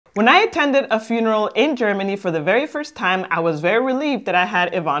When I attended a funeral in Germany for the very first time, I was very relieved that I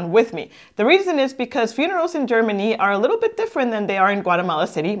had Yvonne with me. The reason is because funerals in Germany are a little bit different than they are in Guatemala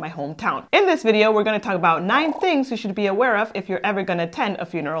City, my hometown. In this video, we're going to talk about 9 things you should be aware of if you're ever going to attend a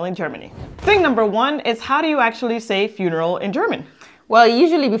funeral in Germany. Thing number 1 is, how do you actually say funeral in German? Well,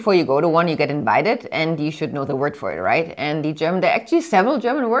 usually before you go to one, you get invited and you should know the word for it, right? And there are actually several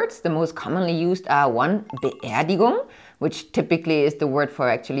German words. The most commonly used are one, Beerdigung, which typically is the word for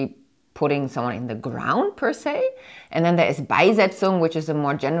actually putting someone in the ground per se. And then there is Beisetzung, which is a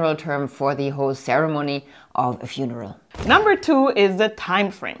more general term for the whole ceremony of a funeral. Number 2 is the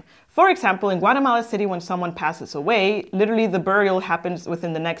time frame. For example, in Guatemala City, when someone passes away, literally the burial happens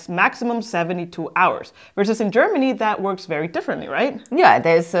within the next maximum 72 hours. Versus in Germany, that works very differently, right? Yeah,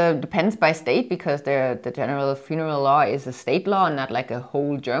 depends by state, because the general funeral law is a state law and not like a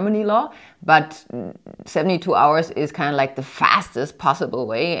whole Germany law. But 72 hours is kind of like the fastest possible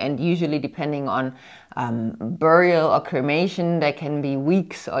way, and usually depending on burial or cremation, there can be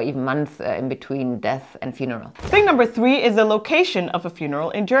weeks or even months in between death and funeral. Thing number 3 is the location of a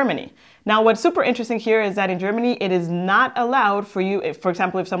funeral in Germany. Now, what's super interesting here is that in Germany, it is not allowed for you, for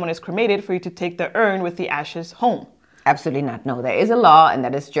example, if someone is cremated, for you to take the urn with the ashes home. Absolutely not. No, there is a law, and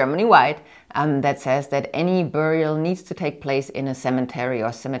that is Germany-wide, that says that any burial needs to take place in a cemetery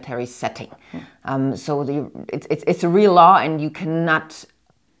or cemetery setting. It's a real law, and you cannot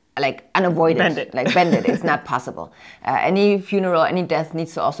unavoid it. Bend it. It's not possible. Any funeral, any death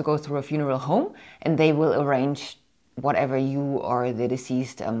needs to also go through a funeral home, and they will arrange whatever you or the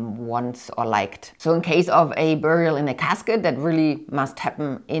deceased wants or liked. So in case of a burial in a casket, that really must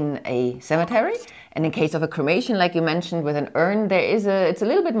happen in a cemetery. And in case of a cremation, like you mentioned, with an urn, it's a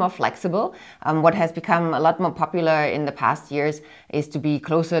little bit more flexible. What has become a lot more popular in the past years is to be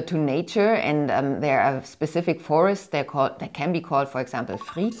closer to nature, and there are specific forests that can be called, for example,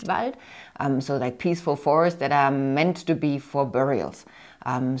 Friedwald, so like peaceful forests that are meant to be for burials.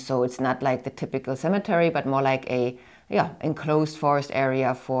 So it's not like the typical cemetery, but more like a enclosed forest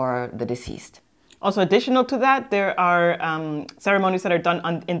area for the deceased. Also, additional to that, there are ceremonies that are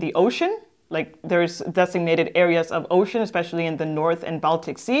done in the ocean. Like there's designated areas of ocean, especially in the North and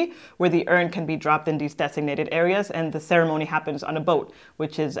Baltic Sea, where the urn can be dropped in these designated areas, and the ceremony happens on a boat,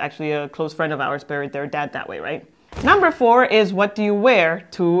 which is actually a close friend of ours buried their dad that way, right? Number 4 is, what do you wear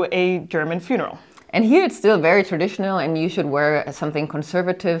to a German funeral? And here it's still very traditional, and you should wear something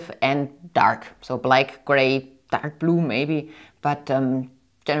conservative and dark. So black, gray, dark blue maybe, but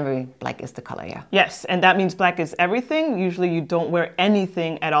generally black is the color, yeah. Yes, and that means black is everything. Usually you don't wear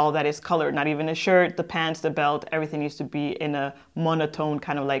anything at all that is colored, not even a shirt, the pants, the belt, everything needs to be in a monotone,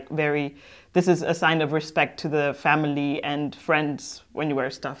 kind of like this is a sign of respect to the family and friends when you wear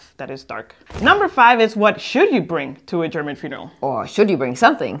stuff that is dark. Number 5 is, what should you bring to a German funeral? Or should you bring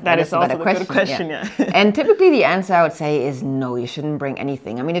something? That is also a good question, yeah. And typically the answer, I would say, is no, you shouldn't bring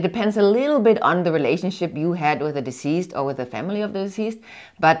anything. I mean, it depends a little bit on the relationship you had with the deceased or with the family of the deceased,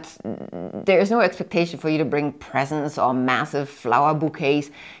 but there is no expectation for you to bring presents or massive flower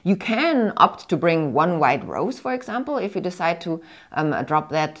bouquets. You can opt to bring one white rose, for example, if you decide to drop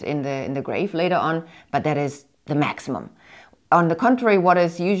that in the grave later on, but that is the maximum. On the contrary, what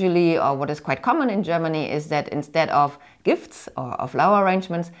is usually, or what is quite common in Germany, is that instead of gifts or flower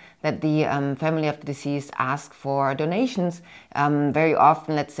arrangements, that the family of the deceased ask for donations. Very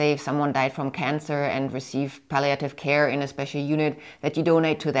often, let's say if someone died from cancer and received palliative care in a special unit, that you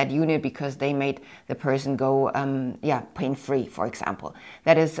donate to that unit because they made the person go pain-free, for example.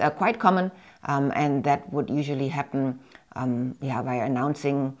 That is quite common, and that would usually happen by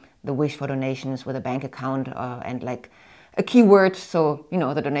announcing the wish for donations with a bank account and like a keyword, so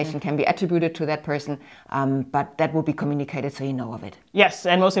the donation can be attributed to that person, but that will be communicated so you know of it. Yes,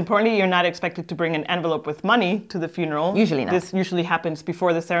 and most importantly, you're not expected to bring an envelope with money to the funeral. Usually not. This usually happens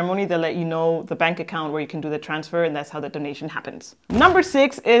before the ceremony. They'll let you know the bank account where you can do the transfer, and that's how the donation happens. Number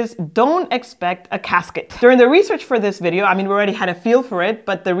 6 is, don't expect a casket. During the research for this video, I mean, we already had a feel for it,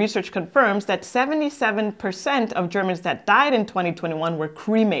 but the research confirms that 77% of Germans that died in 2021 were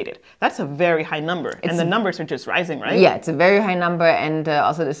cremated. That's a very high number, and the numbers are just rising, right? Yeah, it's a very high number, and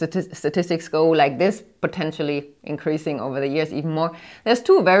also the statistics go like this, potentially increasing over the years even more. There's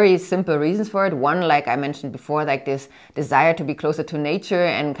 2 very simple reasons for it. One, like I mentioned before, like this desire to be closer to nature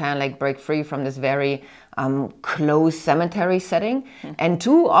and kind of like break free from this very close cemetery setting. And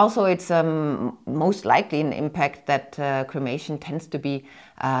 2, also it's most likely an impact that cremation tends to be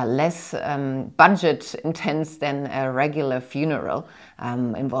less budget intense than a regular funeral,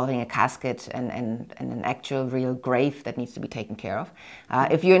 involving a casket and an actual real grave that needs to be taken care of.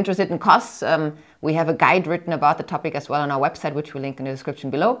 If you're interested in costs, we have a guide written about the topic as well on our website, which we'll link in the description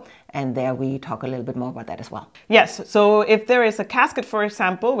below. And there we talk a little bit more about that as well. Yes, so if there is a casket, for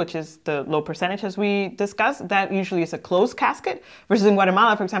example, which is the low percentage as we discussed, that usually is a closed casket, versus in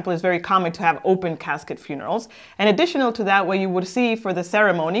Guatemala, for example, it's very common to have open casket funerals. And additional to that, what you would see for the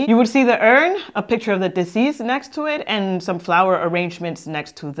ceremony, you would see the urn, a picture of the deceased next to it, and some flower arrangements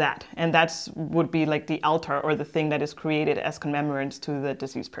next to that. And that's would be like the altar or the thing that is created as commemorance to the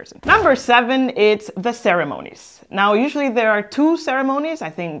deceased person. Number 7, it's the ceremonies. Now, usually there are 2 ceremonies. I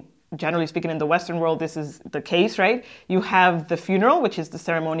think generally speaking, in the Western world, this is the case, right? You have the funeral, which is the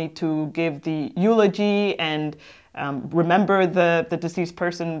ceremony to give the eulogy and remember the deceased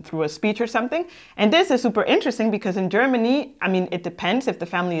person through a speech or something. And this is super interesting because in Germany, I mean, it depends. If the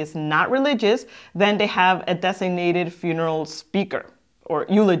family is not religious, then they have a designated funeral speaker, or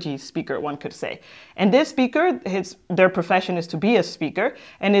eulogy speaker, one could say. And this speaker, their profession is to be a speaker,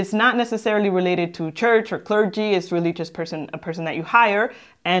 and it's not necessarily related to church or clergy. It's really just a person that you hire,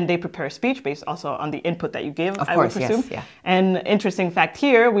 and they prepare a speech based also on the input that you give, of I course, would presume. Yes, yeah. And interesting fact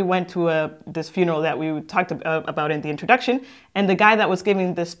here, we went to this funeral that we talked about in the introduction, and the guy that was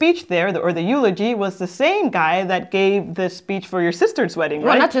giving the speech there, or the eulogy, was the same guy that gave the speach for your sister's wedding, right?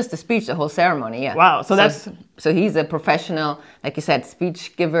 Well, not just the speech, the whole ceremony, yeah. Wow, so he's a professional, like you said,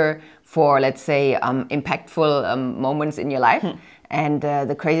 speech giver for, let's say, impactful moments in your life. And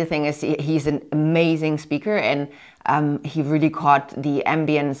the crazy thing is he's an amazing speaker, and he really caught the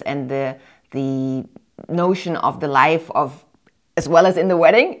ambience and the notion of the life of, as well as in the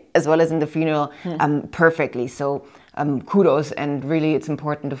wedding, as well as in the funeral, perfectly. So kudos, and really it's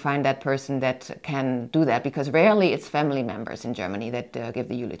important to find that person that can do that, because rarely it's family members in Germany that give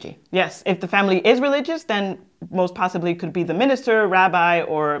the eulogy. Yes, if the family is religious, then most possibly could be the minister, rabbi,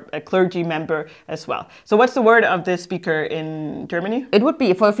 or a clergy member as well. So what's the word of this speaker in Germany? It would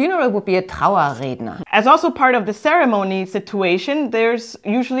be, for a funeral, it would be a Trauerredner. As also part of the ceremony situation, there's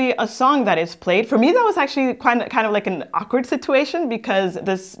usually a song that is played. For me, that was actually kind of like an awkward situation, because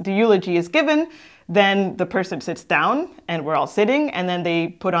the eulogy is given, then the person sits down and we're all sitting, and then they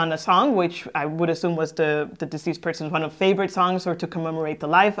put on a song, which I would assume was the deceased person's one of favorite songs, or to commemorate the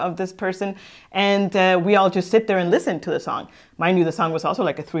life of this person. And we all just sit there and listen to the song. Mind you, the song was also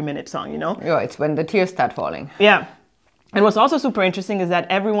like a 3-minute song, you know? Yeah, it's when the tears start falling. Yeah. And what's also super interesting is that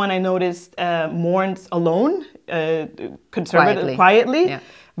everyone, I noticed, mourns alone, quietly. Yeah.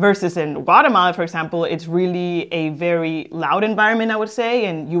 Versus in Guatemala, for example, it's really a very loud environment, I would say,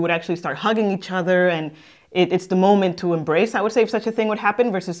 and you would actually start hugging each other, and it's the moment to embrace, I would say, if such a thing would happen.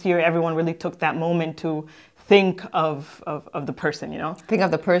 Versus here, everyone really took that moment to think of the person, you know? Think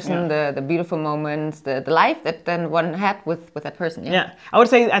of the person, yeah. the beautiful moments, the life that then one had with that person. Yeah. Yeah, I would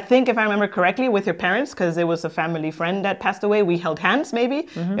say, I think if I remember correctly, with your parents, because it was a family friend that passed away, we held hands maybe,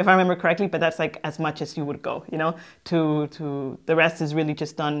 if I remember correctly, but that's like as much as you would go, you know? To the rest is really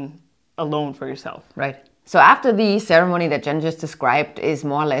just done alone for yourself. Right. So after the ceremony that Jen just described is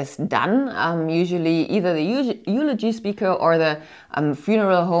more or less done, usually either the eulogy speaker or the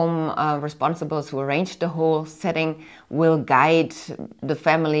funeral home responsibles who arranged the whole setting will guide the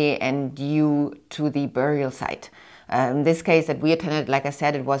family and you to the burial site. In this case that we attended, like I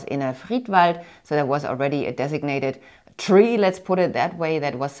said, it was in a Friedwald, so there was already a designated tree, let's put it that way,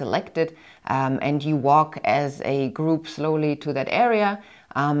 that was selected, and you walk as a group slowly to that area,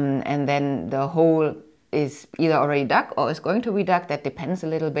 and then the whole is either already dug or is going to be dug. That depends a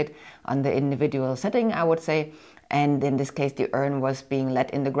little bit on the individual setting, I would say. And in this case, the urn was being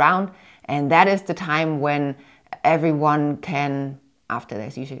let in the ground. And that is the time when everyone can, after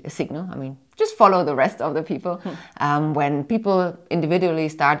there's usually a signal, I mean, just follow the rest of the people. When people individually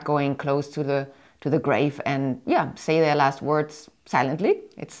start going close to the grave and say their last words silently.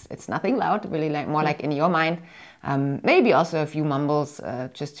 It's nothing loud, really more like in your mind. Maybe also a few mumbles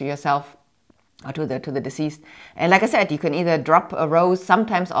just to yourself, or to the deceased. And like I said, you can either drop a rose,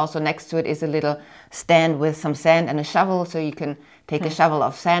 sometimes also next to it is a little stand with some sand and a shovel, so you can take a shovel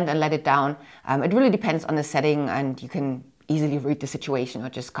of sand and let it down. It really depends on the setting, and you can easily read the situation or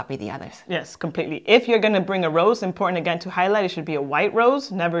just copy the others. Yes, completely. If you're going to bring a rose, important again to highlight, it should be a white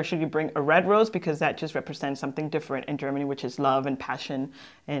rose. Never should you bring a red rose, because that just represents something different in Germany, which is love and passion,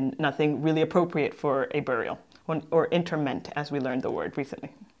 and nothing really appropriate for a burial. or interment, as we learned the word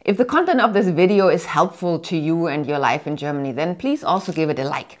recently. If the content of this video is helpful to you and your life in Germany, then please also give it a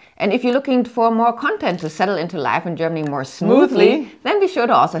like. And if you're looking for more content to settle into life in Germany more smoothly, then be sure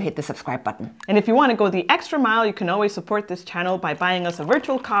to also hit the subscribe button. And if you want to go the extra mile, you can always support this channel by buying us a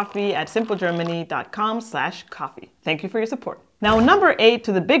virtual coffee at simplegermany.com/coffee. Thank you for your support. Now, number 8,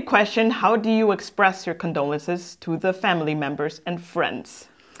 to the big question, how do you express your condolences to the family members and friends?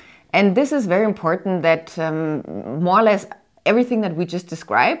 And this is very important that more or less everything that we just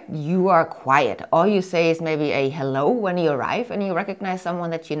described, you are quiet. All you say is maybe a hello when you arrive and you recognize someone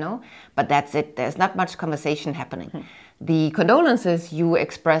that you know, but that's it. There's not much conversation happening. The condolences you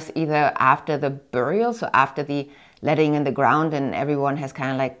express either after the burial, so after the letting in the ground and everyone has kind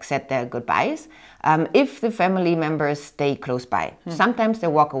of like said their goodbyes, if the family members stay close by. Sometimes they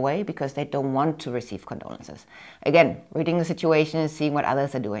walk away because they don't want to receive condolences. Again, reading the situation, seeing what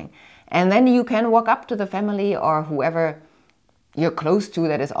others are doing. And then you can walk up to the family or whoever you're close to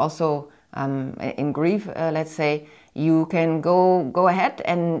that is also in grief, let's say, you can go ahead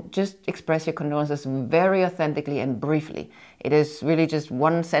and just express your condolences very authentically and briefly. It is really just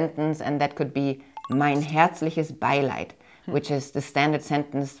one sentence, and that could be mein herzliches Beileid, which is the standard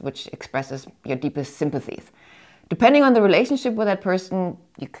sentence which expresses your deepest sympathies. Depending on the relationship with that person,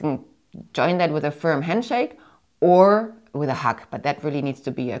 you can join that with a firm handshake or with a hug, but that really needs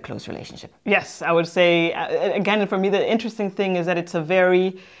to be a close relationship. Yes, I would say, again, for me, the interesting thing is that it's a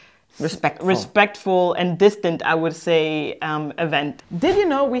very respectful and distant, I would say, event. Did you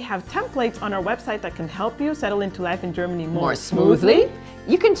know we have templates on our website that can help you settle into life in Germany more smoothly?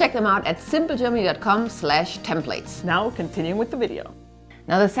 You can check them out at simplegermany.com/templates. Now, continuing with the video.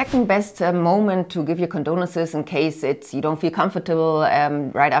 Now, the second best moment to give your condolences in case you don't feel comfortable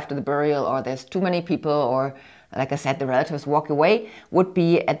right after the burial, or there's too many people, or like I said, the relatives walk away, would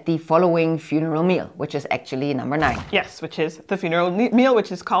be at the following funeral meal, which is actually number 9. Yes, which is the funeral meal,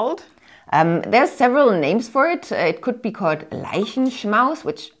 which is called? There's several names for it. It could be called Leichenschmaus,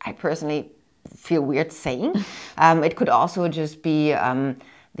 which I personally feel weird saying. It could also just be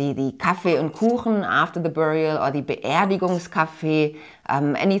the Kaffee und Kuchen after the burial, or the Beerdigungskaffee,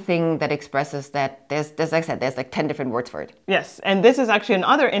 anything that expresses that. There's like I said, there's like 10 different words for it. Yes, and this is actually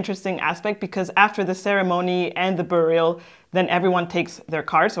another interesting aspect, because after the ceremony and the burial, then everyone takes their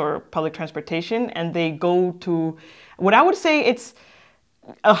cars or public transportation and they go to what I would say it's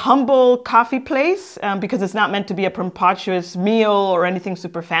a humble coffee place, because it's not meant to be a pomposous meal or anything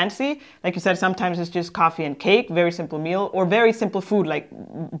super fancy. Like you said, sometimes it's just coffee and cake, very simple meal, or very simple food like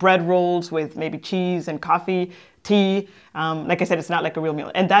bread rolls with maybe cheese and coffee, tea. Like I said, it's not like a real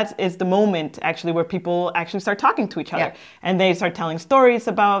meal. And that is the moment actually where people actually start talking to each other. Yeah. And they start telling stories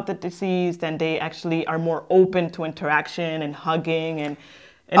about the deceased, and they actually are more open to interaction and hugging. And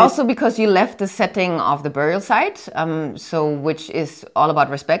also because you left the setting of the burial site, which is all about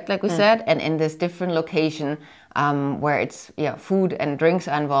respect, like we said, and in this different location where it's food and drinks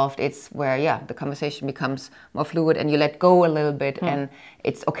are involved, it's where the conversation becomes more fluid and you let go a little bit, and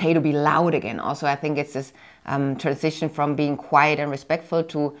it's okay to be loud again. Also, I think it's this transition from being quiet and respectful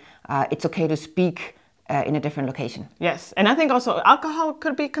to it's okay to speak in a different location. Yes, and I think also alcohol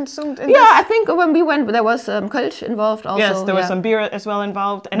could be consumed in this. Yeah, I think when we went, there was Kölsch involved also. Yes, there was some beer as well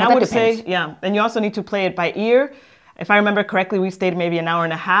involved. And I would say, and you also need to play it by ear. If I remember correctly, we stayed maybe an hour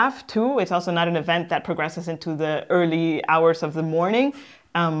and a half too. It's also not an event that progresses into the early hours of the morning.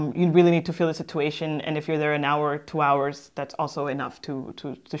 You really need to feel the situation. And if you're there an hour, 2 hours, that's also enough to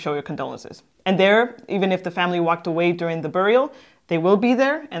show your condolences. And there, even if the family walked away during the burial, they will be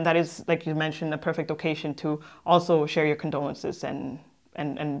there, and that is, like you mentioned, a perfect occasion to also share your condolences and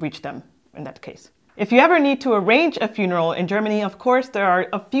reach them in that case. If you ever need to arrange a funeral in Germany, of course, there are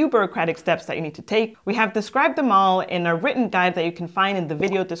a few bureaucratic steps that you need to take. We have described them all in a written guide that you can find in the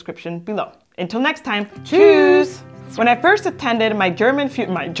video description below. Until next time, tschüss! When I first attended my German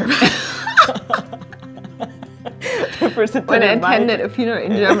When I attended a funeral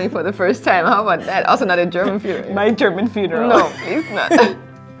in Germany for the first time. How about that? Also not a German funeral. My German funeral. No, please not.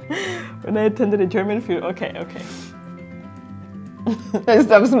 When I attended a German funeral. Okay.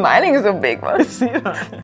 Stop smiling so big, man. See ya.